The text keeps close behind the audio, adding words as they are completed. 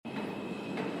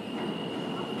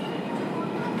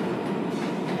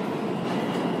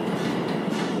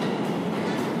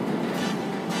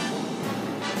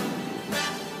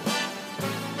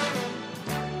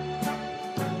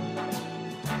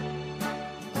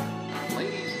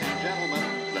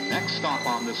stop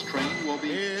on this train will be...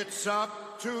 It's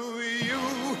up to you,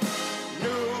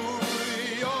 New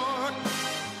York.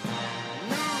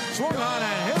 Swung on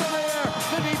and hit in the air.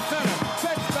 The deep center.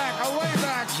 Fetch back, away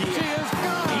back. She is gone.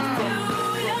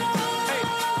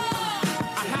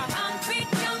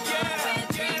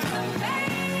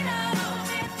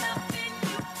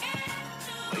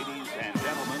 Ladies and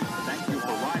gentlemen, thank you for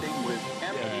riding with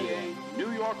MTA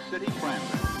New York City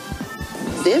Transit.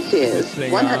 This is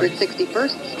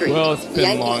 161st Street. Well, it's been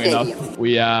Yankee long Stadium. enough.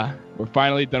 We're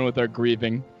finally done with our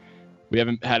grieving. We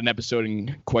haven't had an episode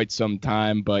in quite some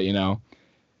time, but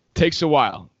takes a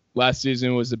while. Last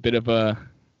season was a bit of a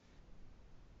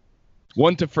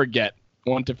one to forget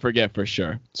for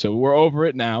sure. So we're over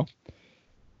it now.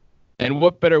 And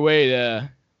what better way to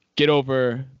get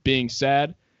over being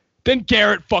sad than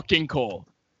Gerrit fucking Cole?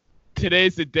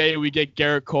 Today's the day we get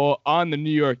Gerrit Cole on the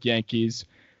New York Yankees.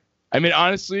 I mean,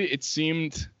 honestly, it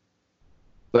seemed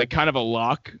like kind of a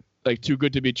lock, like too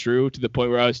good to be true, to the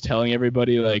point where I was telling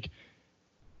everybody, like,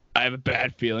 I have a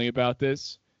bad feeling about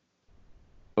this.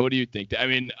 What do you think? I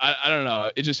mean, I don't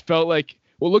know. It just felt like,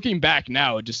 well, looking back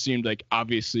now, it just seemed like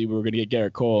obviously we were going to get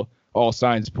Gerrit Cole. All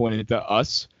signs pointed to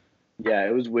us. Yeah,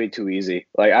 it was way too easy.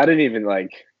 Like, I didn't even I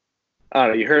don't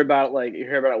know. You heard about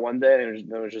it one day,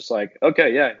 and it was just like,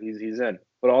 okay, yeah, he's in.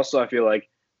 But also, I feel like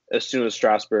as soon as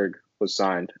Strasburg was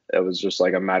signed, it was just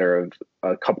like a matter of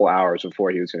a couple hours before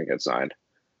he was going to get signed.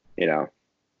 He was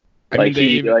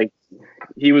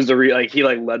he led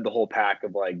the whole pack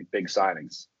of big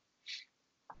signings.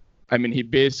 I mean, he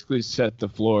basically set the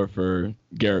floor for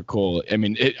Gerrit Cole. I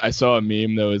mean, I saw a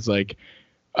meme that was like,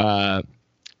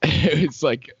 it's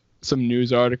like some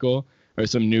news article or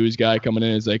some news guy coming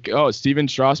in is like, oh, Steven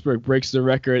Strasburg breaks the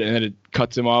record, and then it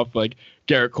cuts him off like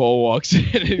Gerrit Cole walks in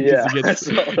and he gets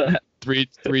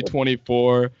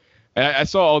 324. And I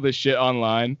saw all this shit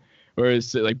online where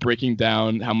it's like breaking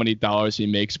down how many dollars he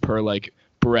makes per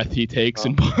breath he takes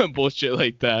and bullshit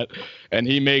like that. And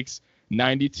he makes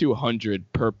 $9,200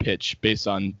 per pitch based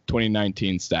on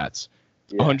 2019 stats.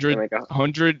 Yeah,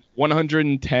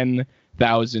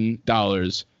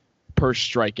 $110,000 per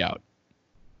strikeout.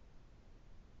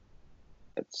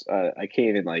 That's I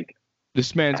can't even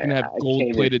This man's gonna have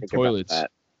gold-plated toilets. I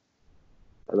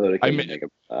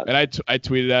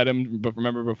tweeted at him, but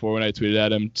remember before when I tweeted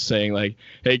at him saying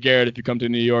 "Hey Gerrit, if you come to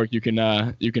New York, you can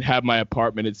have my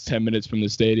apartment. It's 10 minutes from the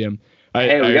stadium." We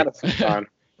got a full time.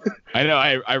 I know.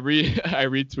 I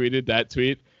retweeted that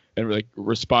tweet and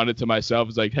responded to myself.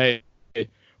 It's like, hey,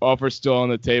 offer's still on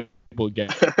the table,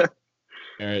 Gerrit.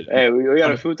 Hey, we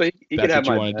got a food thing. He can have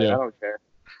my bed. I don't care.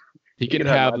 He can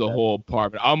have the whole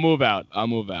apartment. I'll move out.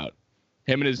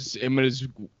 Him and his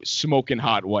smoking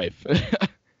hot wife.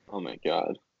 Oh my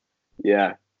god.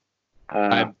 Yeah.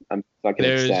 I'm fucking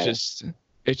ecstatic.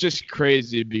 It's just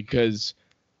crazy because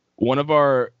one of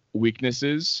our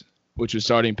weaknesses, which was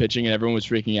starting pitching and everyone was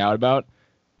freaking out about,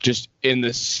 just in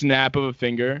the snap of a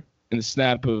finger, in the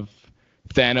snap of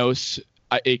Thanos,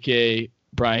 aka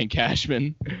Brian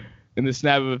Cashman, in the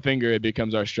snap of a finger, it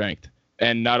becomes our strength.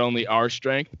 And not only our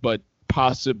strength, but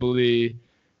possibly,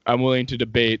 I'm willing to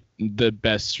debate, the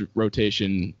best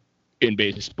rotation in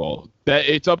baseball. That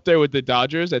it's up there with the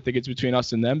Dodgers. I think it's between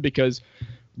us and them because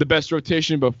the best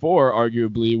rotation before,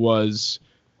 arguably, was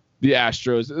the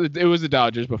Astros. It was the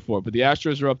Dodgers before, but the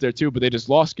Astros were up there too, but they just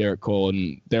lost Gerrit Cole,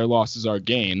 and their loss is our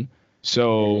gain.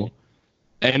 So,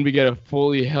 and we get a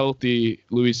fully healthy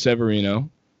Luis Severino,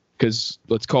 because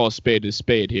let's call a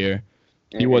spade here.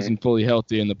 He wasn't fully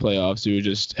healthy in the playoffs. He was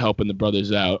just helping the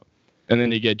brothers out. And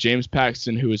then you get James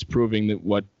Paxton, who is proving that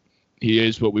what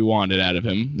we wanted out of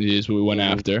him. He is what we went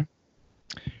after.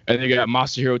 And then you got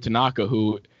Masahiro Tanaka,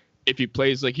 who, if he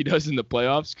plays like he does in the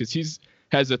playoffs, because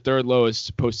has the third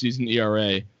lowest postseason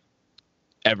ERA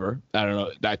ever. I don't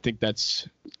know. I think that's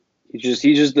he's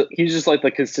just like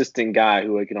the consistent guy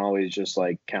who I can always just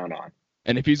count on.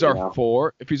 And if he's our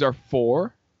four,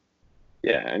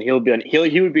 yeah, and he would be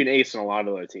an ace on a lot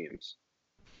of other teams.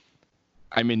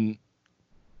 I mean,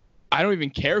 I don't even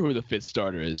care who the fifth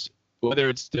starter is. Whether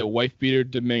it's the wife beater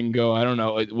Domingo, I don't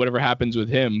know, whatever happens with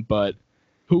him, but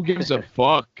who gives a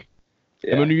fuck?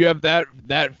 Yeah. And when you have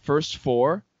that first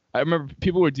four, I remember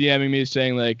people were DMing me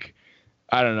saying I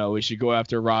don't know, we should go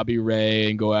after Robbie Ray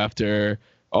and go after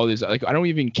all these. I don't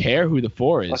even care who the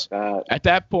four is. At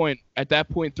that point,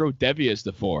 throw Devi as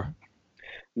the four.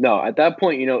 No, at that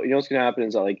point, what's gonna happen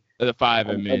is the five.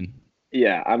 I mean,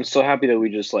 yeah, I'm so happy that we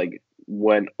just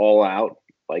went all out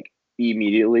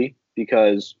immediately,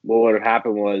 because what would have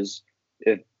happened was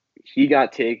if he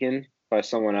got taken by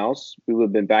someone else, we would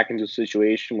have been back into a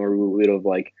situation where we would have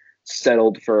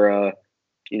settled for a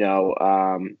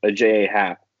J.A.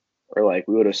 Happ or like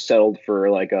we would have settled for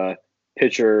like a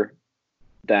pitcher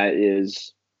that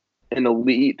is an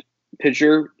elite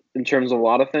pitcher in terms of a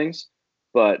lot of things,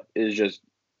 but is just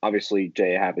obviously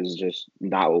J Happ is just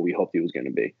not what we hoped he was going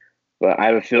to be. But I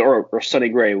have a feel, or Sonny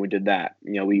Gray, we did that.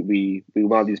 You know, we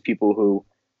wanted these people who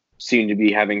seem to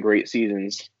be having great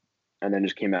seasons, and then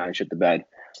just came out and shit the bed.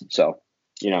 So,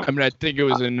 you know, I mean, I think it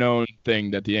was a known thing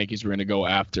that the Yankees were going to go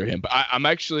after him. But I'm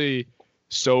actually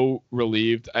so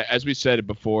relieved. As we said it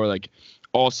before, like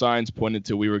all signs pointed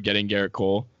to we were getting Gerrit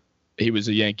Cole. He was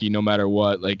a Yankee no matter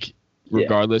what, like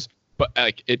regardless. Yeah. But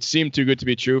like it seemed too good to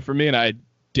be true for me, and I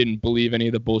didn't believe any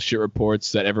of the bullshit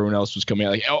reports that everyone else was coming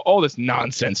out. Like all this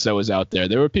nonsense that was out there.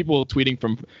 There were people tweeting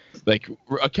from like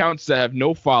accounts that have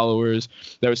no followers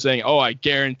that were saying, "Oh, I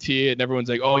guarantee it," and everyone's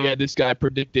like, "Oh yeah, this guy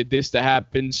predicted this to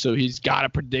happen, so he's got to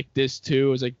predict this too."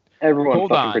 It was like, everyone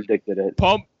fucking predicted it.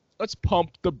 Let's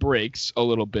pump the brakes a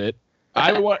little bit.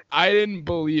 I didn't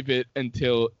believe it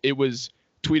until it was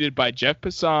tweeted by Jeff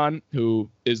Passan, who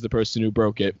is the person who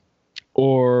broke it,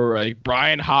 or like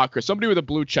Brian Hawk or somebody with a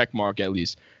blue check mark at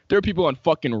least. There are people on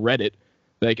fucking Reddit.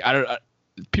 Like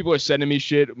people are sending me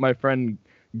shit. My friend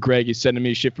Greg is sending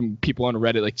me shit from people on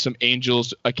Reddit. Like some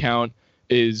Angels account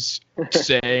is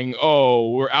saying,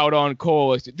 "Oh, we're out on Cole."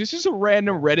 Like, this is a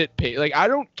random Reddit page. Like I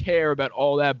don't care about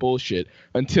all that bullshit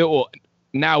until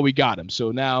now we got him.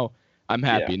 So now I'm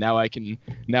happy. Yeah. Now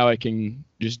I can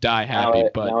just die happy.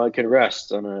 Now I can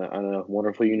rest on a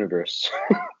wonderful universe.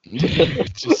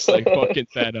 Just like fucking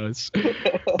Thanos.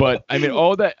 But I mean,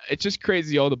 all that, it's just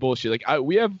crazy, all the bullshit. Like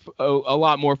we have a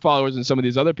lot more followers than some of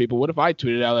these other people. What if I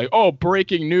tweeted out like, "Oh,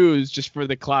 breaking news," just for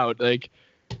the clout? Like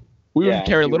we would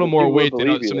carry a little more weight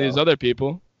than some of these other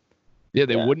people. Yeah,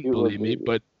 they wouldn't believe me,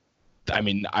 but I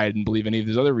mean, I didn't believe any of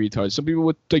these other retards. Some people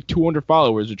with like 200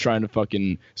 followers are trying to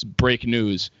fucking break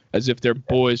news as if they're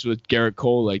boys with Gerrit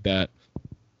Cole like that.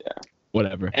 Yeah.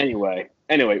 Whatever. Anyway,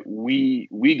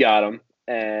 we got him,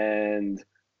 and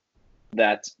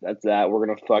that's that. We're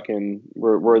gonna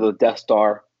we're the Death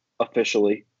Star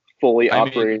officially, fully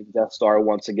operating Death Star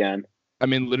once again. I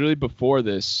mean, literally before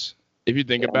this, if you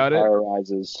think about it,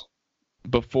 rises.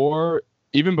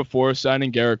 Even before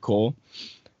signing Gerrit Cole,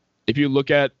 if you look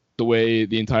at the way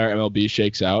the entire MLB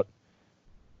shakes out,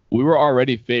 we were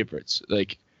already favorites.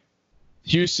 Like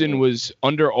Houston was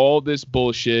under all this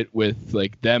bullshit with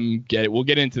like them we'll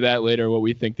get into that later, what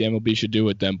we think the MLB should do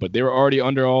with them, but they were already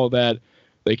under all that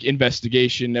like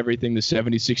investigation, everything, the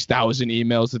 76,000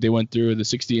 emails that they went through, the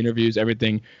 60 interviews,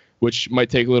 everything, which might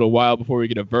take a little while before we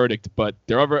get a verdict, but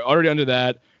they're already under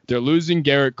that. They're losing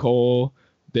Gerrit Cole.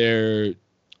 They're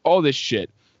all this shit.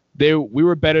 We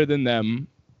were better than them.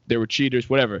 They were cheaters,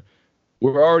 whatever.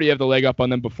 We already have the leg up on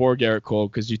them before Gerrit Cole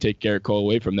because you take Gerrit Cole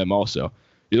away from them also.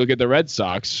 You look at the Red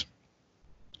Sox,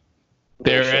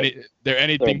 they're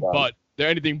anything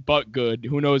but good.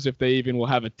 Who knows if they even will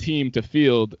have a team to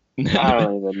field? I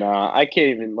don't even know. I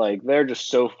can't even they're just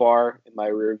so far in my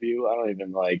rear view. I don't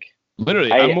even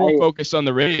Literally, I'm more focused on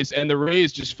the Rays, and the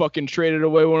Rays just fucking traded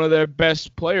away one of their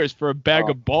best players for a bag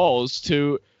of balls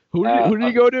to who did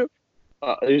he go to?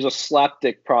 He was a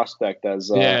slapdick prospect,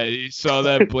 yeah, you saw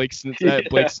that Blake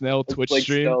Snell Twitch Blake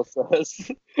stream. Snell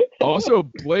says. Also,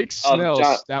 Blake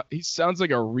Snell, he sounds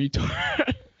like a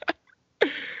retard.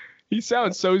 He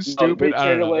sounds so stupid. I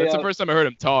don't know. That's the first time I heard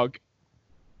him talk.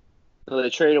 So they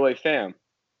traded away Pham.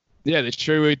 Yeah, they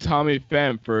traded away Tommy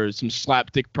Pham for some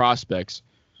slapdick prospects.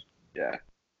 Yeah.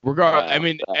 I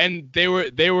mean, and they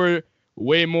were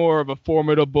way more of a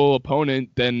formidable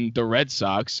opponent than the Red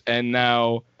Sox, and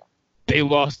now they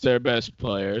lost their best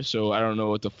player, so I don't know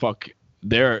what the fuck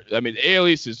they're. I mean, AL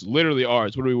East is literally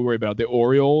ours. What do we worry about? The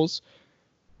Orioles.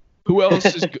 Who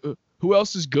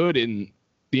else is good in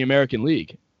the American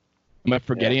League? Am I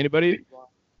forgetting anybody?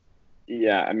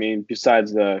 Yeah, I mean,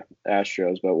 besides the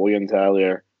Astros, but we'll get into that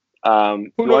later.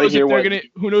 Who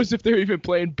knows if they're even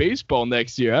playing baseball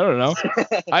next year? I don't know.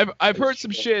 I've heard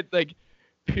some shit like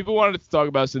people wanted to talk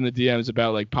about us in the DMs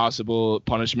about like possible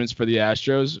punishments for the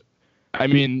Astros. I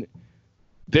mean,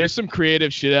 there's some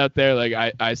creative shit out there.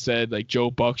 Like I said, like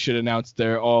Joe Buck should announce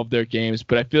all of their games,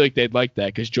 but I feel like they'd like that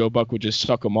because Joe Buck would just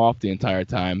suck them off the entire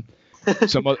time.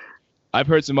 I've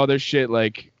heard some other shit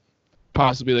like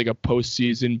possibly like a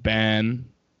postseason ban,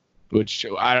 which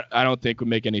I don't think would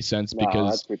make any sense because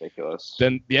that's ridiculous.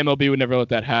 Then the MLB would never let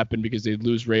that happen because they'd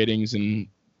lose ratings, and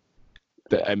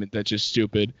that's just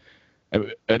stupid. Are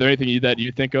there anything that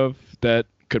you think of that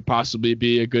could possibly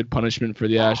be a good punishment for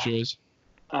the Astros?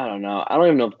 I don't know. I don't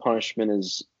even know if punishment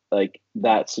is like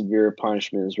that severe.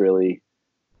 Punishment is really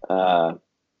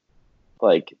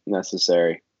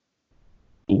necessary.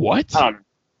 What? I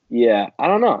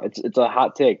don't know. It's a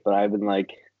hot take, but I've been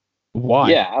Why?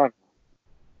 Yeah, I don't,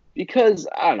 because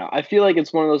I don't know. I feel like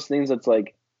it's one of those things that's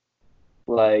like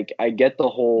I get the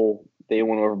whole they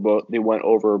went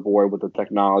overboard with the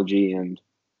technology and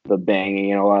the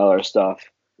banging and all that other stuff,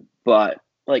 but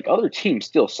like other teams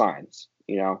still signs.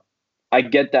 I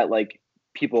get that like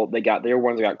they were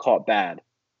ones that got caught bad,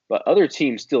 but other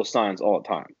teams still signs all the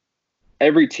time.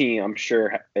 Every team, I'm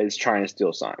sure, is trying to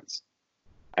steal signs.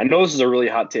 I know this is a really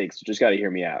hot take, so just got to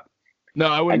hear me out. No,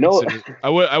 I wouldn't consider it.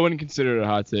 I wouldn't consider it a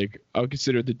hot take. I would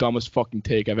consider it the dumbest fucking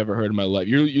take I've ever heard in my life.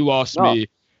 You lost me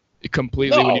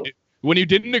completely when you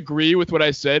didn't agree with what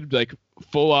I said, like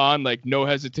full on, like no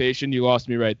hesitation. You lost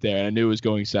me right there, and I knew it was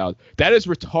going south. That is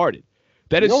retarded.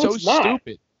 That is so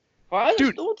stupid. Why?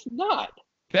 Dude, no, it's not.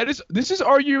 This is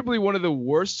arguably one of the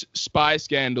worst spy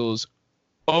scandals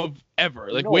of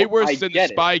ever. Like way worse than the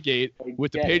Spygate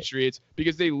with the Patriots,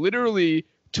 because they literally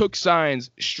took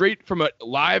signs straight from a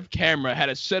live camera, had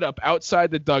a setup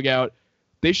outside the dugout.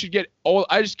 They should get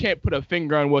I just can't put a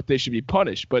finger on what they should be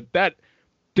punished, but that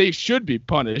they should be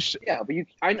punished. Yeah, but you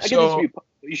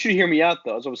should hear me out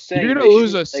though. As I was saying, you're gonna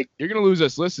lose us. You're gonna lose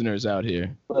us listeners out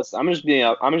here. Listen, I'm just being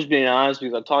honest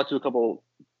because I talked to a couple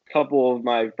of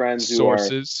my friends who are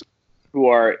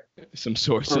some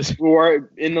sources who are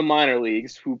in the minor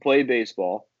leagues who play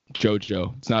baseball.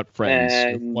 JoJo, it's not friends.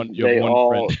 And you have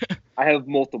one friend. I have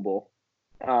multiple,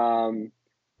 and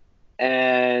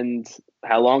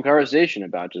had a long conversation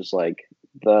about just like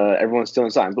everyone's stealing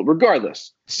signs. But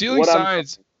regardless, stealing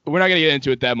signs. We're not gonna get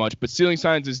into it that much, but stealing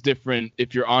signs is different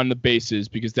if you're on the bases,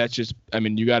 because that's just. I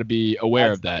mean, you got to be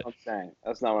aware of that.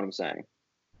 That's not what I'm saying.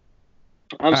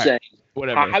 I'm saying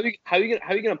whatever. How are you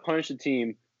gonna punish a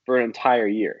team for an entire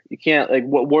year? You can't. Like,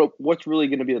 what's really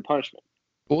gonna be the punishment?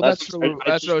 Well, that's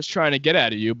what I was trying to get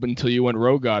at you, but until you went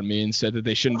rogue on me and said that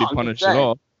they shouldn't be punished at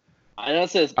all. I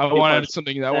wanted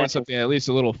something at least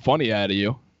a little funny out of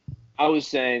you. I was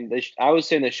saying they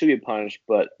should be punished,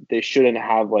 but they shouldn't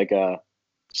have like a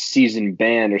season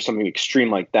ban or something extreme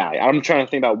like that. I'm trying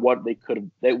to think about what they could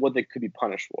be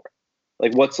punished for.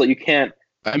 Like you can't.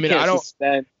 I mean, I don't.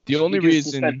 Suspend, the only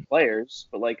reason suspend players,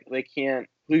 but like they can't.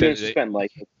 Who are you going to suspend?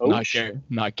 Like the coach?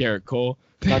 Not Gerrit Cole.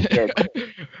 Not Gerrit Cole.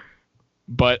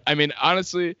 But I mean,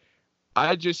 honestly,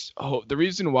 the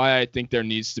reason why I think there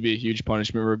needs to be a huge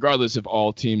punishment, regardless if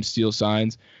all teams steal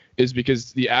signs, is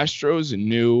because the Astros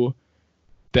knew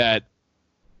that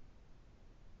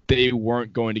they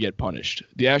weren't going to get punished.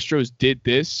 The Astros did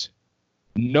this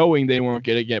knowing they weren't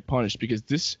going to get punished, because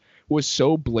this was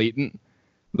so blatant.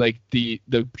 Like the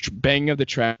banging of the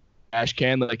trash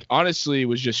can, like honestly,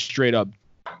 was just straight up.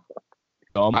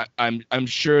 I'm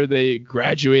sure they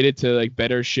graduated to like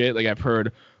better shit. Like I've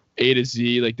heard A to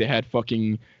Z, like they had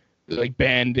fucking like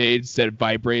Band-Aids that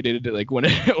vibrated, like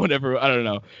whenever I don't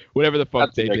know, whatever the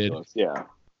fuck they did. Yeah.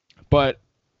 But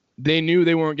they knew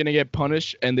they weren't gonna get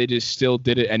punished, and they just still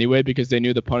did it anyway because they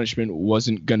knew the punishment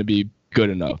wasn't gonna be good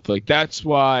enough. Like that's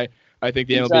why I think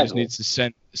the MLB just needs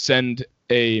to send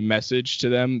a message to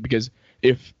them, because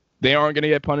if they aren't going to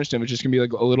get punished and it's just going to be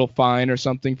like a little fine or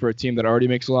something for a team that already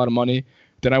makes a lot of money,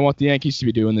 then I want the Yankees to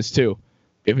be doing this too.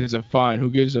 If it's a fine, who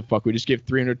gives a fuck? We just give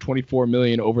 $324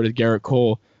 million over to Gerrit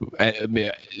Cole. I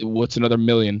mean, what's another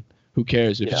million? Who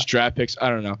cares? If it's draft picks, I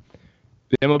don't know.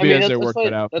 The MLB has their work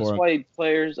cut out for them.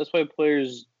 That's why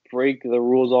players break the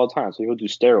rules all the time. So they go do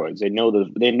steroids. They know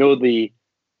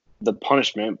the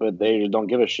punishment, but they just don't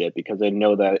give a shit because they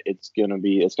know that it's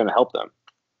gonna help them.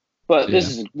 But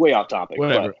this is way off topic.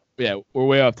 Whatever. Yeah, we're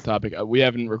way off topic. We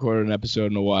haven't recorded an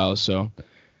episode in a while, so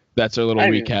that's our little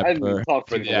recap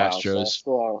for the Astros.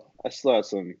 So I still have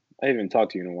some. I haven't even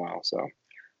talked to you in a while, so.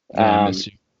 I miss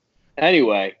you.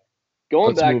 Anyway, going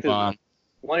Let's back move to on.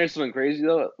 Want to hear something crazy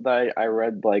though that I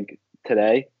read like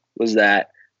today was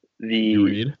that the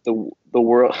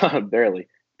world barely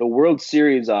the World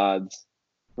Series odds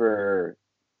for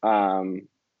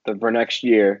next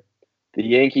year. The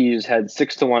Yankees had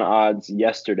 6-1 odds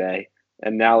yesterday,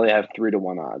 and now they have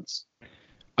 3-1 odds.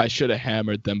 I should have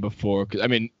hammered them before,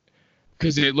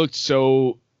 because it looked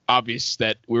so obvious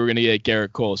that we were gonna get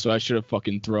Gerrit Cole. So I should have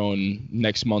fucking thrown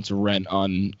next month's rent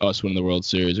on us winning the World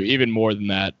Series, or even more than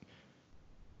that.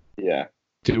 Yeah,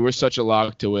 dude, we're such a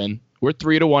lock to win. We're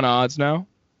 3-1 odds now.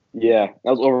 Yeah,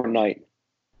 that was overnight.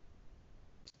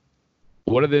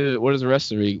 What is the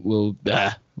rest of the league?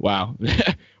 Wow.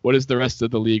 What does the rest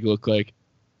of the league look like?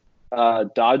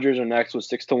 Dodgers are next with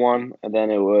 6-1, and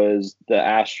then it was the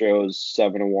Astros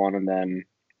 7-1, and then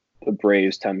the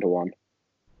Braves 10-1.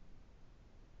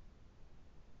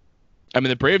 I mean,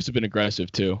 the Braves have been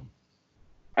aggressive too.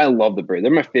 I love the Braves.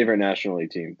 They're my favorite National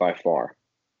League team by far.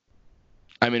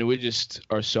 I mean, we just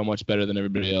are so much better than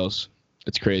everybody else.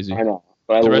 It's crazy. I know.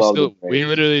 But I love the Braves. We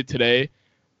literally today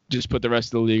just put the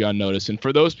rest of the league on notice. And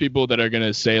for those people that are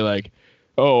gonna say like,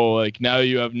 oh, like now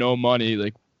you have no money,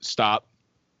 like stop.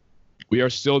 We are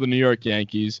still the New York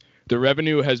Yankees. The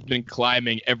revenue has been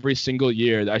climbing every single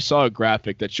year. I saw a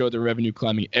graphic that showed the revenue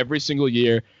climbing every single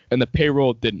year, and the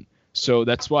payroll didn't. So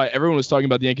that's why everyone was talking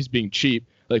about the Yankees being cheap.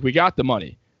 Like, we got the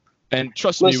money. And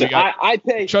trust me, we got. I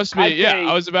pay. Trust me, yeah.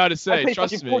 I was about to say, I pay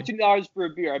trust me. $14 for a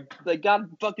beer. God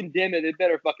fucking damn it! They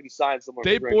better fucking sign someone.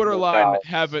 They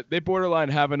borderline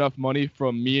have enough money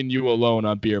from me and you alone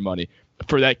on beer money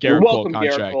for that Gerrit Cole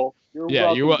contract. Gerrit Cole.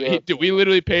 We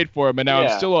literally paid for him, and now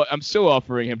I'm still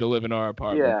offering him to live in our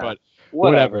apartment. Yeah. But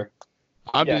whatever.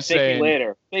 I'm just saying.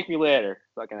 Thank me later.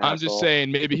 Fucking I'm asshole. just saying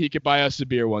maybe he could buy us a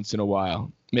beer once in a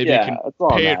while. Maybe he can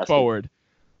pay it forward.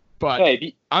 But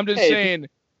I'm just saying.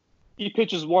 He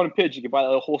pitches one pitch, you can buy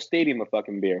the whole stadium of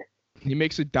fucking beer. He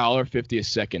makes $1.50 a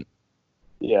second.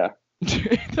 Yeah.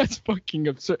 That's fucking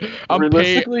absurd.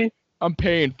 Realistically, I'm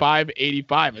paying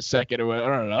 $5.85 a second or what? I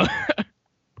don't know.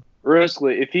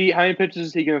 Realistically, how many pitches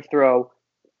is he gonna throw?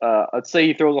 Let's say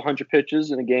he throws 100 pitches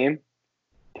in a game.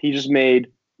 He just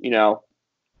made, he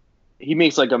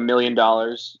makes like $1 million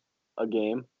a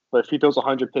game. But if he throws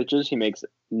 100 pitches, he makes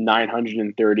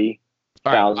 $930,000.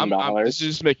 This is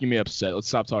just making me upset. Let's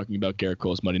stop talking about Gerrit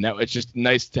Cole's money. Now it's just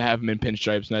nice to have him in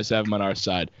pinstripes, nice to have him on our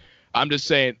side. I'm just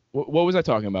saying, what was I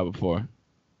talking about before?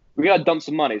 We gotta dump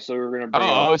some money, so we're gonna.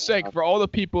 I was saying for all the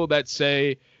people that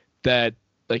say that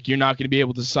like you're not gonna be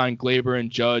able to sign Gleyber and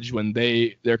Judge when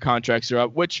their contracts are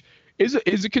up, which is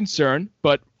a concern.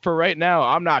 But for right now,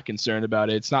 I'm not concerned about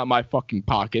it. It's not my fucking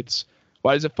pockets.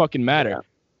 Why does it fucking matter?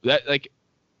 Yeah.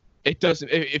 It doesn't.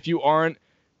 If you aren't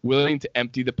willing to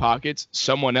empty the pockets,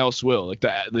 someone else will. Like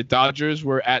the Dodgers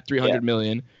were at $300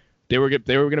 million. They were going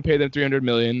to pay them $300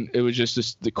 million. It was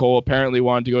just the Cole apparently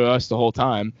wanted to go to us the whole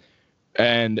time,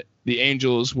 and the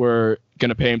Angels were going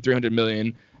to pay him $300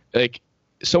 million. Like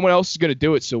someone else is going to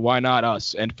do it, so why not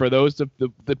us? And for those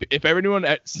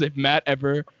if Matt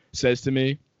ever says to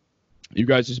me, "You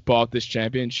guys just bought this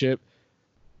championship,"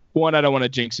 one, I don't want to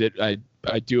jinx it.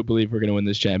 I do believe we're going to win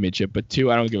this championship, but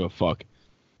two, I don't give a fuck.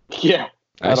 Yeah.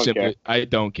 I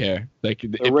don't care. Like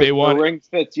if they want, the ring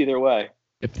fits either way.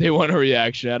 If they want a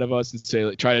reaction out of us and say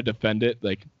like try to defend it,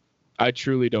 like I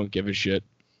truly don't give a shit.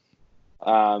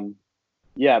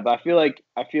 Yeah, but I feel like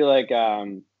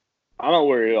I'm not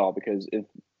worried at all because if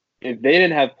they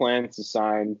didn't have plans to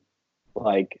sign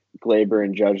like Gleyber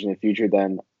and Judge in the future,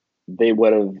 then they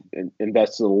would have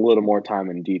invested a little more time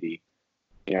in Didi.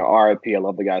 RIP. I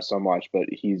love the guy so much, but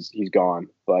he's gone.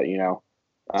 But it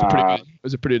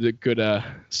was a pretty good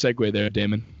segue there,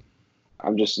 Damon.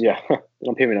 I'm just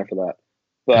don't pay me enough for that.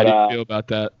 But how do you feel about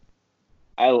that?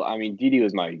 I mean, Didi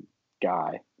was my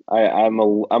guy. I'm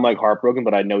like heartbroken,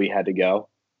 but I know he had to go,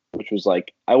 which was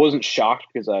like I wasn't shocked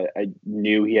because I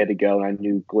knew he had to go, and I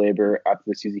knew Gleyber after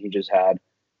the season he just had,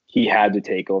 he had to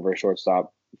take over a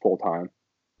shortstop full time.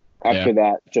 After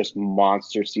that, just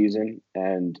monster season,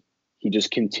 and he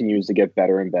just continues to get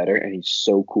better and better, and he's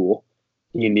so cool.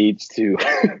 He needs to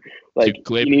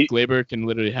Gleyber can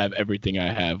literally have everything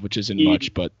I have, which isn't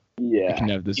much, but he can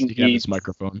have this. He can have this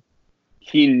microphone.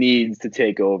 He needs to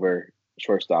take over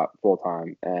shortstop full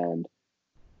time, and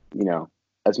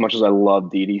as much as I love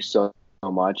Didi so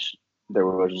much, there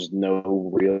was just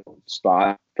no real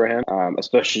spot for him,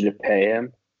 especially to pay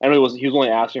him. I know he was only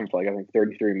asking for like I think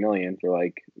 $33 million for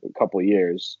like a couple of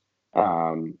years,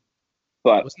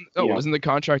 but wasn't the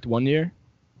contract 1 year?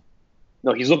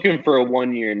 No, he's looking for a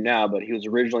 1 year now, but he was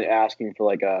originally asking for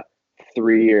like a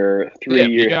 3 year,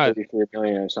 $33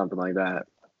 million or something like that.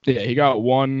 Yeah, he got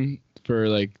one for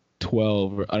like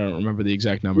 12. I don't remember the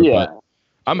exact number, but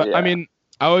I mean,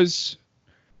 I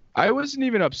wasn't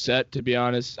even upset, to be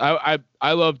honest. I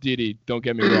love Didi, don't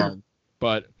get me wrong,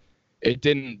 but it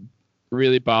didn't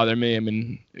really bother me. I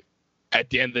mean, at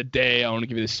the end of the day, I want to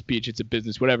give you this speech. It's a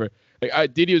business, whatever.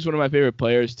 Like Didi was one of my favorite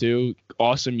players too.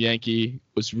 Awesome Yankee,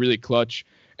 was really clutch,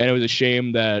 and it was a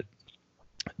shame that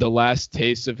the last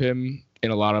taste of him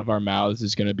in a lot of our mouths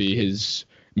is going to be his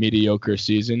mediocre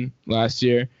season last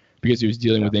year because he was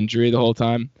dealing with injury the whole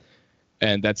time,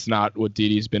 and that's not what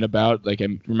Didi's been about. Like I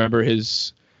remember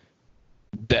that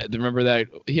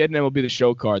he had an MLB The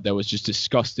Show card that was just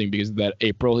disgusting because of that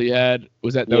April he had.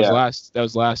 That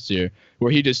was last year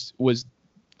where he was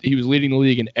leading the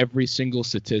league in every single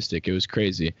statistic. It was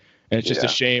crazy. And it's just a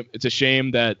shame. It's a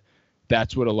shame that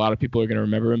that's what a lot of people are going to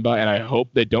remember him by. And I hope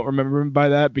they don't remember him by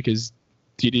that because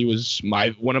Didi was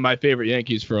one of my favorite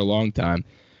Yankees for a long time.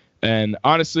 And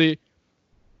honestly,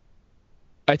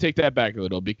 I take that back a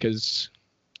little because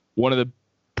one of the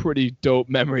pretty dope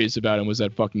memories about him was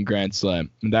that fucking grand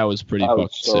slam, and that was pretty fucking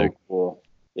sick. Cool.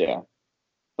 Yeah.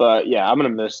 But yeah, I'm gonna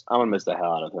miss the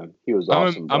hell out of him. He was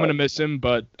awesome. I'm gonna miss him,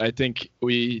 but I think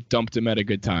we dumped him at a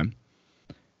good time.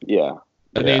 Yeah.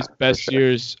 I think his best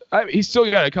years. He's still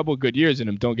got a couple of good years in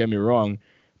him. Don't get me wrong,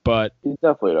 but he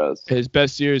definitely does. His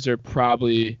best years are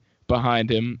probably behind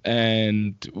him,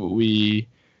 and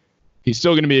he's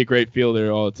still gonna be a great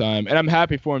fielder all the time. And I'm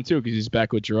happy for him too because he's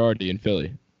back with Girardi in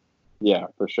Philly. Yeah,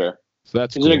 for sure. So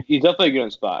that's cool. He's definitely a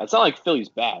good spot. It's not like Philly's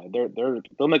bad.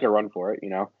 They'll make a run for it, you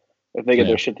know. If they get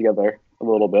their shit together a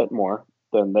little bit more,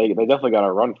 then they definitely got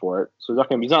to run for it. So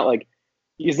he's not like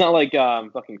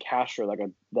fucking Castro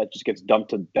that just gets dumped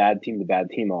to bad team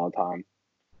all the time.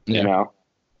 You know,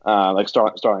 like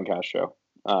Starling Castro.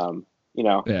 You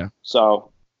know. Yeah. So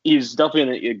he's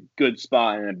definitely in a good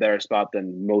spot and a better spot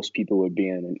than most people would be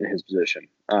in his position.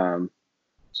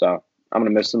 So I'm gonna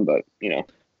miss him, but you know.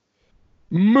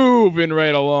 Moving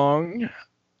right along.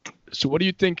 So what do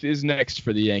you think is next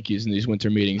for the Yankees in these winter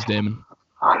meetings, Damon?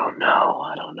 I don't know.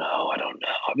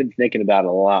 I've been thinking about it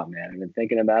a lot, man. And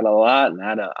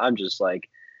I'm just like,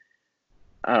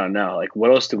 I don't know. Like, what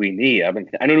else do we need? I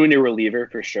know we need a reliever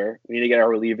for sure. We need to get our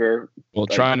reliever. Well,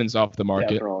 Trinan's off the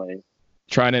market. Definitely.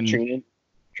 Trinan.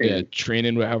 Yeah,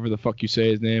 Trinan, however the fuck you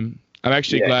say his name. I'm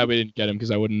actually glad we didn't get him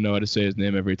because I wouldn't know how to say his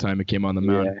name every time it came on the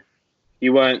mound. Yeah. He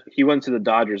went to the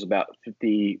Dodgers about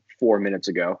 54 minutes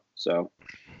ago. So.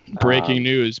 Breaking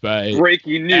news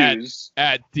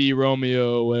at D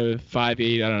Romeo with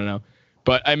 5'8". I don't know,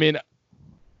 but I mean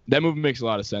that move makes a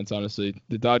lot of sense. Honestly,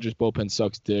 the Dodgers bullpen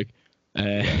sucks dick,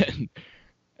 and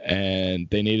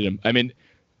they needed him. I mean,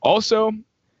 also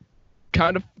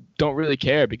kind of don't really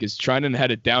care because Trinan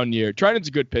had a down year. Trinan's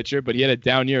a good pitcher, but he had a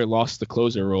down year, lost the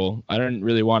closer role. I didn't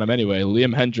really want him anyway.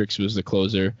 Liam Hendricks was the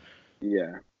closer.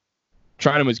 Yeah,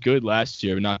 Trinan was good last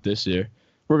year, but not this year.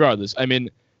 Regardless, I mean.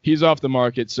 He's off the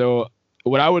market, so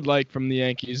what I would like from the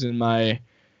Yankees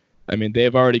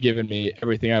they've already given me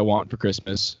everything I want for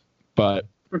Christmas, but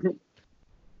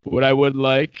what I would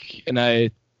like,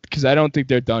 because I don't think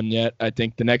they're done yet, I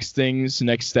think the next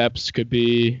steps could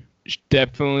be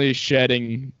definitely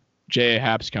shedding J.A.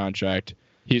 Happ's contract.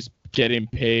 He's getting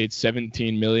paid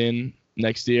 $17 million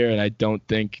next year, and I don't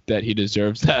think that he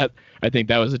deserves that. I think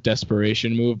that was a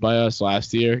desperation move by us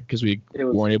last year because we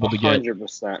weren't able to get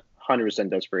 100%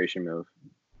 desperation move.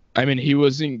 I mean, he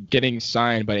wasn't getting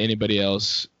signed by anybody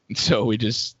else, so we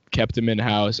just kept him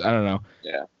in-house. I don't know.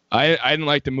 Yeah. I didn't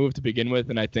like the move to begin with,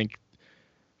 and I think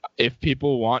if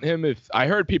people want him, I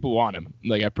heard people want him.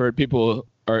 Like, I've heard people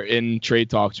are in trade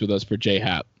talks with us for J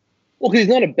Happ. Well, he's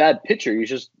not a bad pitcher. He's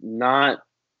just not.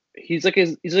 He's like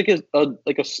a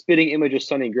spitting image of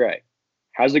Sonny Gray.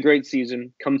 Has a great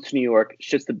season, comes to New York,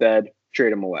 shits the bed,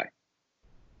 trade him away.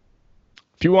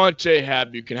 If you want J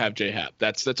Happ, you can have J Happ.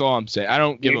 That's all I'm saying. I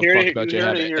don't give a fuck about J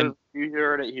Happ. You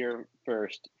heard it here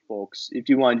first, folks. If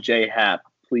you want J Happ,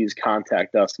 please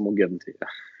contact us and we'll give them to you.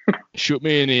 Shoot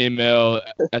me an email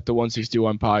at the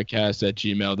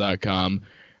 161podcast@gmail.com.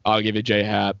 I'll give you J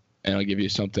Happ and I'll give you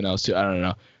something else too. I don't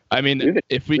know. I mean,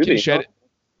 if we can shed it.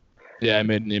 Yeah, I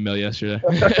made an email yesterday.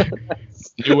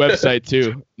 New website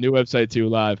too,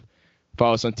 live.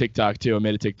 Follow us on TikTok too. I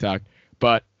made a TikTok,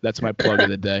 but that's my plug of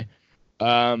the day.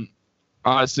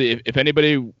 Honestly, if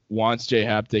anybody wants J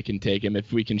Happ, they can take him.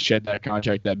 If we can shed that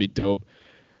contract, that'd be dope.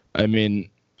 I mean,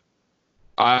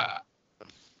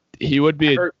 he would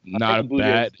be not a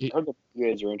bad. I heard the Blue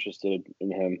Jays are interested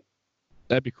in him.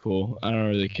 That'd be cool. I don't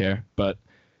really care, but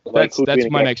that's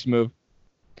my next move.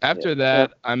 After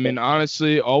that, I mean,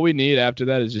 honestly, all we need after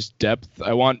that is just depth.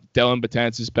 I want Dellin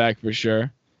Betances back for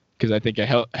sure because I think a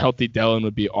healthy Dellin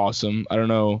would be awesome. I don't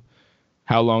know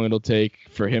how long it'll take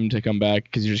for him to come back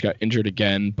because he just got injured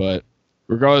again. But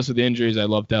regardless of the injuries, I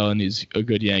love Dellin. He's a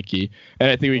good Yankee.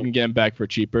 And I think we can get him back for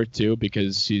cheaper, too,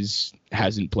 because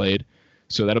hasn't played.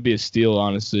 So that'll be a steal,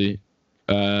 honestly.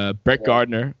 Brett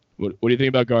Gardner, what do you think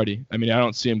about Gardy? I mean, I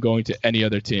don't see him going to any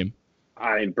other team.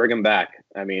 I mean, bring him back.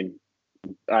 I mean,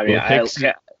 even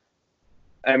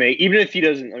if he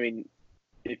doesn't,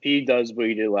 if he does what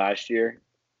he did last year,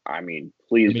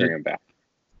 please bring him back.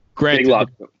 Granted,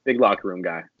 big locker room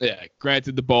guy. Yeah,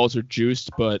 granted the balls are juiced,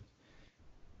 but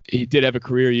he did have a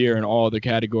career year in all the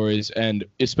categories, and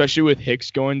especially with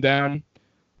Hicks going down,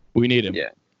 we need him. Yeah.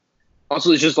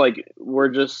 Also, it's just like we're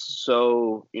just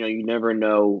so you never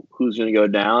know who's going to go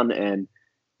down, and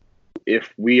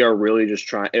if we are really just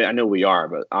trying, I know we are,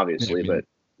 but obviously, but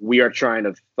we are trying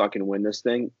to fucking win this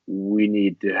thing. We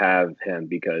need to have him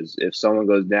because if someone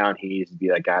goes down, he needs to be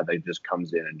that guy that just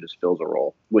comes in and just fills a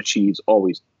role, which he's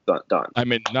always done. I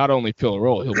mean, not only fill a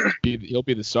role, he'll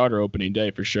be the starter opening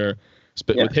day for sure.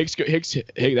 But with Hicks,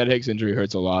 that Hicks injury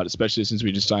hurts a lot, especially since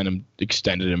we just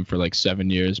extended him for like 7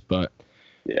 years. But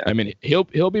yeah, I mean, he'll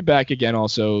be back again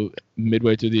also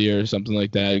midway through the year or something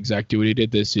like that. Exactly what he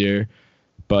did this year.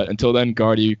 But until then,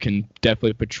 Guardy can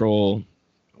definitely patrol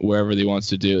wherever he wants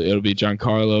to do. It'll be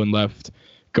Giancarlo in left,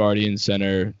 Guardy in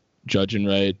center, Judge in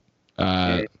right.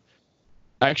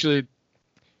 Actually,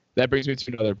 that brings me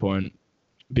to another point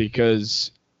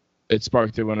because it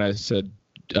sparked it when I said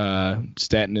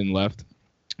Stanton in left.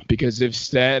 Because if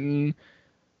Stanton,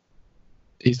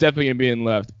 he's definitely going to be in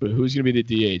left, but who's going to be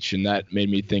the DH? And that made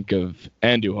me think of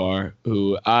Andujar,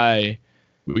 who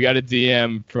we got a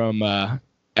DM from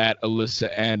at Alyssa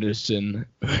Anderson.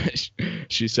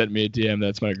 She sent me a DM.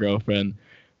 That's my girlfriend.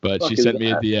 But she sent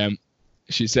me a DM.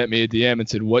 She sent me a DM and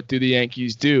said, "What do the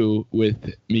Yankees do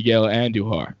with Miguel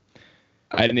Andujar?"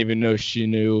 I didn't even know she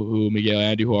knew who Miguel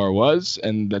Andujar was,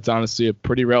 and that's honestly a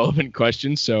pretty relevant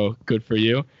question, so good for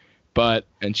you.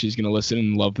 And she's going to listen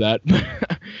and love that.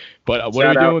 But what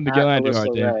are we doing with Miguel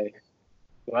Andujar, Dan?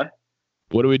 What?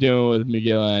 What are we doing with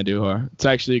Miguel Andujar? It's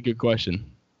actually a good question.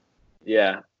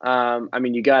 Yeah. I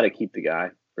mean, you got to keep the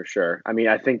guy for sure. I mean,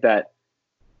 I think that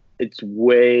it's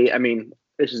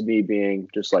this is me being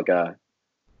just like a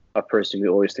person who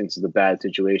always thinks it's a bad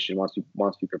situation, wants to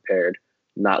be prepared,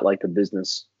 not like the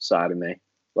business side of me.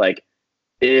 Like,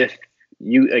 if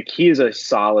he is a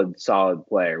solid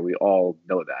player. We all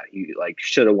know that. He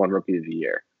should have won Rookie of the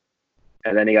Year.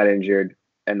 And then he got injured,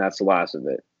 and that's the last of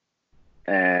it.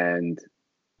 And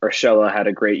Urshela had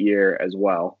a great year as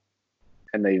well.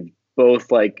 And they both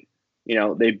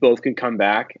they both can come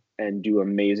back and do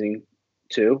amazing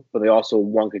too, but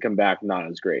one could come back not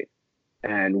as great.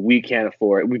 And we can't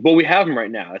afford it. But we have him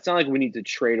right now. It's not like we need to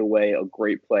trade away a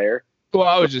great player. Well,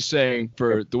 I was just saying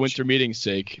for the winter meeting's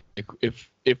sake,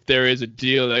 if there is a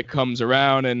deal that comes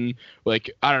around and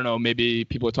I don't know, maybe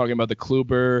people are talking about the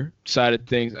Kluber side of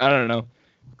things. I don't know.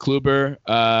 Kluber,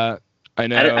 I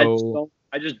know.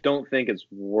 I just don't think it's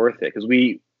worth it because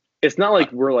it's not like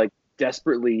we're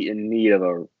desperately in need of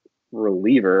a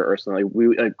reliever or something.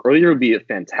 Reliever would be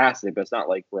fantastic, but it's not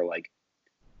like we're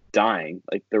dying.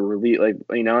 The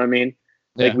you know what I mean?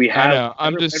 Yeah, we have. I know.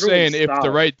 I'm just saying if the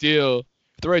right deal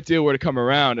were to come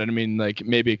around, and I mean,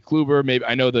 maybe Kluber, maybe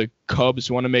I know the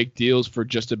Cubs want to make deals for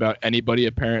just about anybody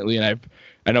apparently, and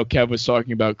I know Kev was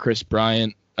talking about Chris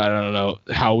Bryant. I don't know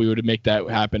how we would make that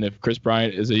happen if Chris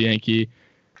Bryant is a Yankee.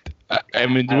 I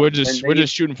mean, we're just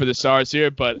shooting for the stars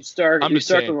here, but you start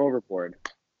going overboard.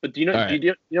 But do you know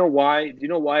why? Do you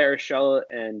know why Urshela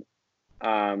and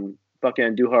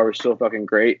fucking Andujar were so fucking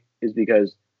great? Is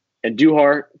because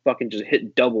Andujar fucking just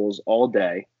hit doubles all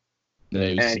day.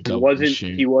 Yeah,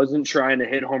 he wasn't trying to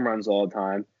hit home runs all the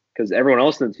time because everyone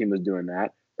else in the team was doing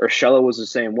that. Urshela was the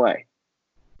same way.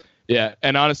 Yeah,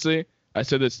 and honestly, I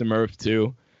said this to Murph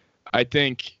too. I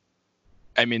think,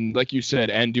 I mean, like you said,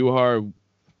 Andujar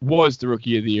was the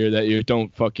Rookie of the Year that year.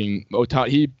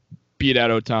 He beat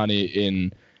out Ohtani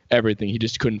in everything. He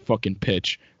just couldn't fucking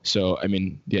pitch. So, I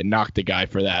mean, knocked the guy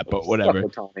for that, but whatever.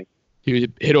 He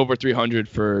hit over 300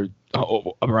 for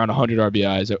around 100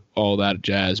 RBIs, all that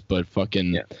jazz, but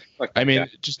fucking... Yeah, I mean,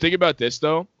 just think about this,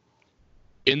 though.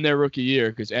 In their rookie year,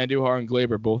 because Andujar and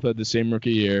Gleyber both had the same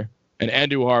rookie year, and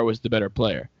Andujar was the better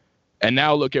player. And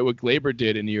now look at what Gleyber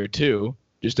did in year 2.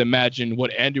 Just imagine what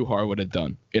Andujar would have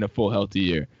done in a full healthy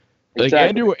year.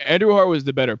 Exactly. Andujar was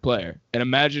the better player. And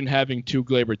imagine having 2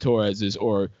 Gleyber Torreses,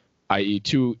 or i.e.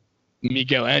 2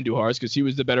 Miguel Andujars, because he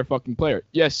was the better fucking player.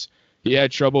 Yes, he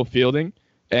had trouble fielding,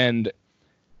 and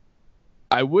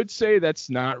I would say that's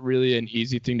not really an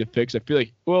easy thing to fix. I feel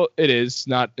like, well, it is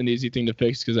not an easy thing to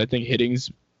fix because I think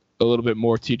hitting's a little bit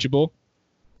more teachable.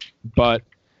 But,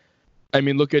 I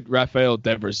mean, look at Rafael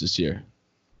Devers this year.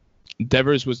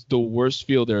 Devers was the worst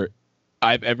fielder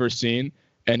I've ever seen,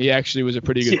 and he actually was a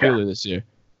pretty good fielder this year.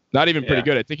 Not even pretty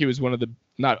good. I think he was one of the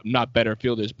not better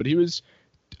fielders, but he was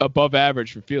above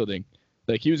average for fielding.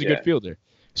 He was a good fielder.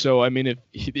 So, I mean,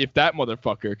 if that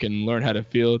motherfucker can learn how to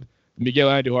field, Miguel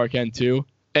Andujar can too.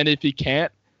 And if he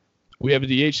can't, we have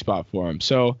a DH spot for him.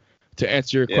 So, to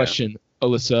answer your question,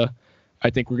 Alyssa, I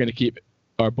think we're going to keep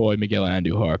our boy Miguel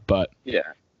Andujar. But yeah,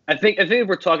 I think if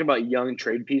we're talking about young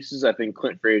trade pieces, I think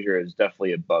Clint Frazier is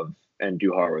definitely above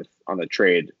Andujar on the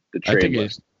trade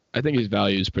list. I think his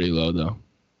value is pretty low, though.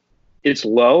 It's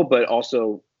low, but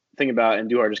also think about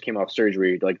Andujar just came off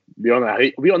surgery. We don't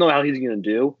know how he's going to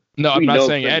do. No, I'm not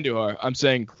saying Andujar. I'm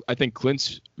saying I think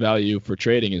Clint's value for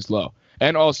trading is low.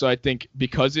 And also, I think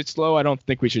because it's low, I don't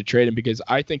think we should trade him because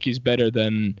I think he's better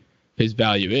than his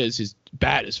value is. His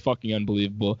bat is fucking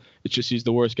unbelievable. It's just he's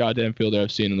the worst goddamn fielder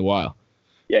I've seen in a while.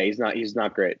 Yeah, he's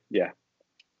not great. Yeah.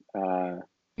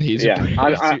 He's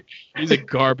a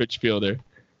garbage fielder.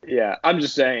 Yeah, I'm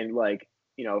just saying, like,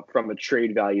 from a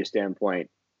trade value standpoint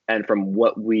and from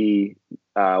what we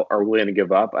are willing to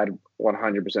give up, I'd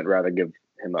 100% rather give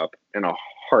him up in a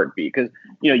heartbeat because,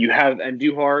 you have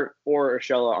Andujar or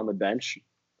Urshela on the bench,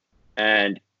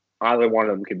 and either one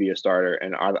of them could be a starter,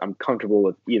 and I'm comfortable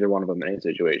with either one of them in any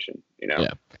situation,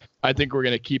 Yeah, I think we're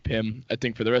going to keep him. I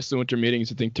think for the rest of the winter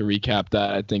meetings, I think to recap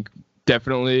that, I think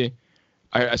definitely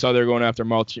I saw they're going after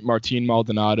Martin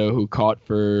Maldonado, who caught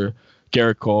for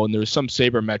Gerrit Cole, and there was some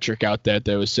Saber metric out there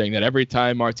that was saying that every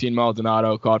time Martin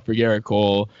Maldonado caught for Gerrit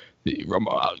Cole,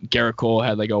 Gerrit Cole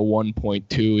had like a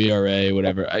 1.2 ERA,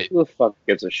 whatever. Who the fuck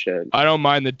gives a shit? I don't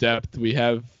mind the depth. We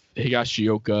have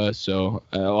Higashioka, so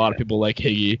a lot of people like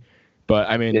Higgy. But,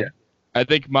 I mean, I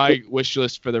think my wish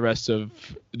list for the rest of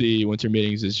the winter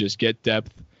meetings is just get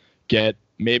depth, get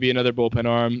maybe another bullpen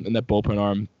arm, and that bullpen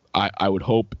arm I would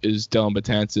hope is Dylan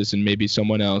Betances and maybe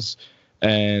someone else,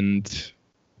 and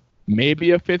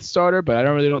maybe a fifth starter, but I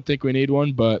don't think we need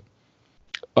one. But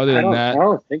other than that, I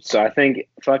don't think so. I think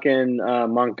fucking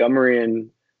Montgomery and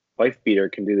Wife Beater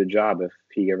can do the job if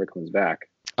he ever comes back.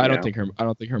 I don't think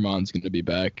Herman's going to be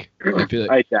back. I feel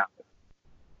like, I doubt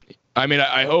it. I mean,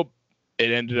 I hope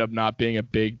it ended up not being a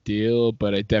big deal,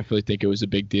 but I definitely think it was a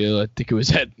big deal. I think it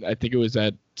was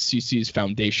at CC's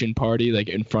foundation party, like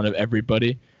in front of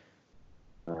everybody.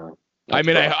 I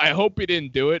mean, I hope he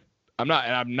didn't do it. I'm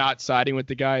not siding with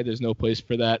the guy. There's no place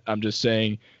for that. I'm just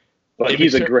saying. But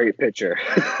he's a great pitcher.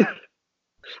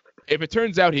 If it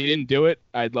turns out he didn't do it,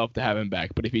 I'd love to have him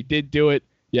back. But if he did do it,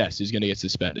 yes, he's going to get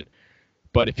suspended.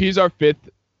 But if he's our fifth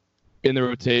in the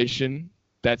rotation,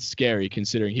 that's scary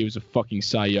considering he was a fucking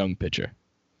Cy Young pitcher.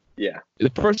 Yeah. The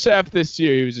first half of this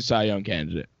year, he was a Cy Young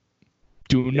candidate.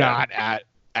 Do not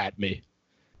at me.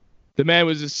 The man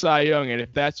was a Cy Young, and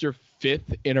if that's your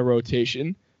fifth in a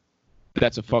rotation,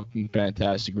 that's a fucking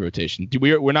fantastic rotation.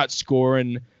 We're not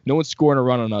scoring. No one's scoring a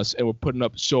run on us, and we're putting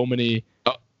up so many.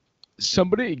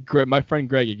 My friend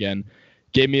Greg again,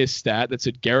 gave me a stat that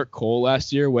said Gerrit Cole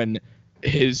last year, when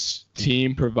his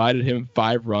team provided him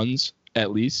 5 runs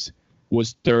at least,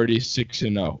 was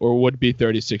 36-0, or would be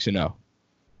 36-0.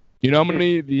 You know how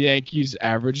many the Yankees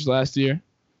averaged last year?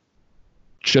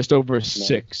 Just over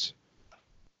 6.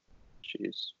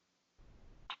 Jeez.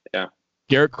 Yeah.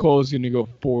 Gerrit Cole is going to go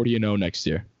 40-0 next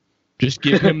year. Just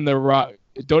give him the rock.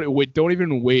 Don't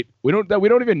even wait. We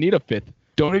don't even need a fifth.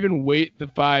 Don't even wait the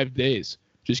 5 days.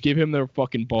 Just give him the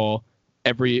fucking ball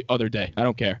every other day. I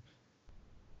don't care.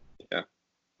 Yeah.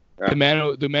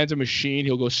 The man's a machine.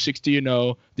 He'll go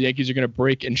 60-0. The Yankees are going to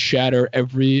break and shatter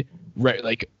every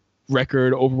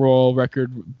record, overall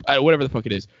record, whatever the fuck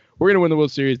it is. We're going to win the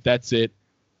World Series. That's it.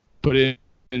 Put it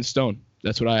in stone.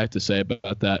 That's what I have to say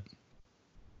about that.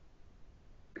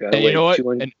 And you know what?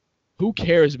 And who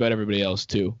cares about everybody else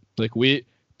too? Like, we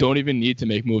don't even need to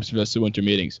make moves for the rest of winter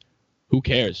meetings. Who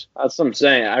cares? That's what I'm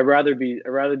saying. I'd rather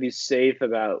be safe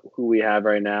about who we have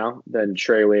right now than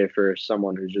trade away for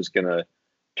someone who's just gonna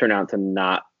turn out to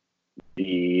not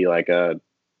be like a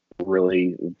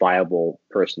really viable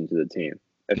person to the team.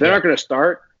 If they're not gonna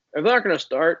start,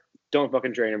 don't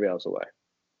fucking trade anybody else away.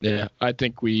 Yeah, I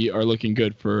think we are looking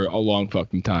good for a long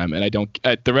fucking time, and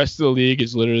the rest of the league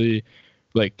is literally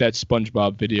like that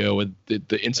SpongeBob video with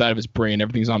the inside of his brain,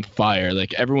 everything's on fire.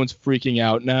 Like, everyone's freaking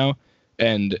out now,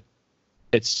 and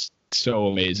it's so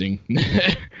amazing.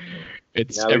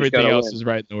 Everything else is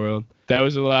right in the world. That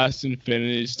was the last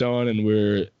Infinity Stone, and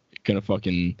we're gonna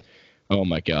fucking, oh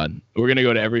my god, we're gonna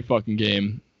go to every fucking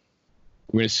game.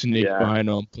 We're gonna sneak behind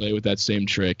them, play with that same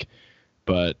trick,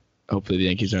 but hopefully the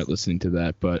Yankees aren't listening to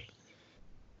that. But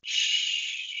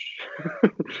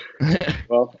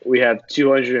well, we have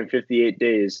 258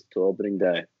 days till opening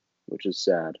day, which is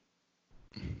sad.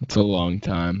 It's a long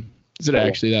time. Is it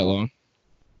actually that long?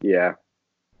 Yeah.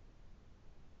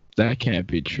 That can't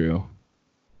be true.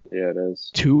 Yeah, it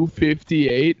is.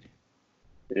 258?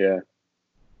 Yeah.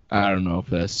 I don't know if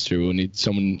that's true. We need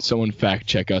someone fact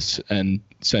check us and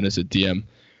send us a DM.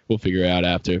 We'll figure it out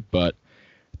after. But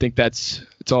I think that's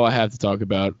all I have to talk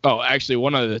about. Oh, actually,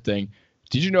 one other thing.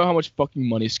 Did you know how much fucking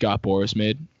money Scott Boras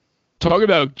made? Talk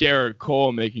about Gerrit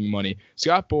Cole making money.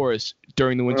 Scott Boras,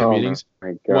 during the winter meetings,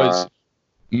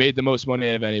 made the most money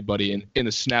out of anybody in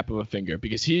the snap of a finger,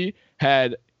 because he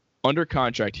had under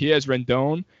contract. He has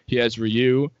Rendon, he has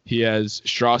Ryu, he has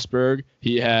Strasburg,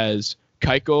 he has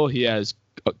Keuchel, he has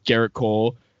Gerrit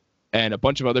Cole, and a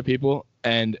bunch of other people,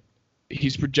 and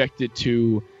he's projected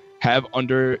to have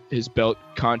under his belt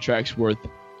contracts worth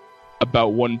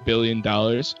about $1 billion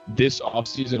this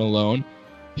offseason alone.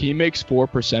 He makes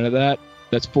 4% of that.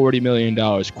 That's $40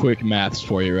 million. Quick maths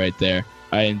for you right there.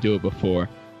 I didn't do it before.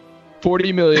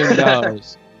 $40 million.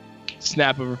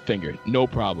 Snap of a finger. No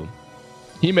problem.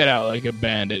 He made out like a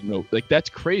bandit. No, like that's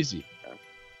crazy.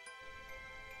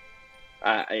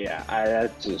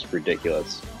 That's just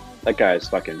ridiculous. That guy is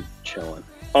fucking chilling.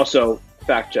 Also,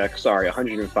 fact check. Sorry,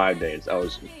 105 days. I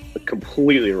was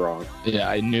completely wrong. Yeah,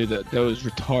 I knew that. That was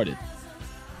retarded.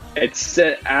 It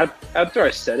said after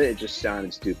I said it, it just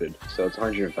sounded stupid. So it's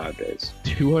 105 days.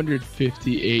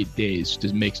 258 days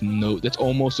just makes no. That's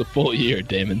almost a full year,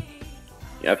 Damon.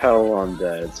 Yeah, I've had a long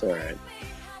day. It's all right.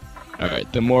 All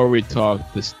right. The more we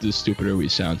talk, the stupider we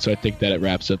sound. So I think that it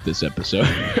wraps up this episode.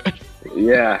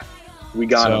 Yeah, we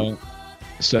got him.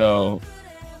 So,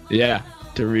 yeah.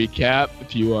 To recap,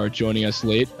 if you are joining us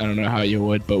late, I don't know how you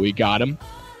would, but we got him,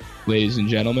 ladies and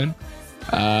gentlemen.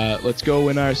 Let's go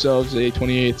win ourselves a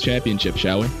 28th championship,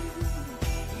 shall we?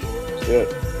 Let's do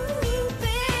it.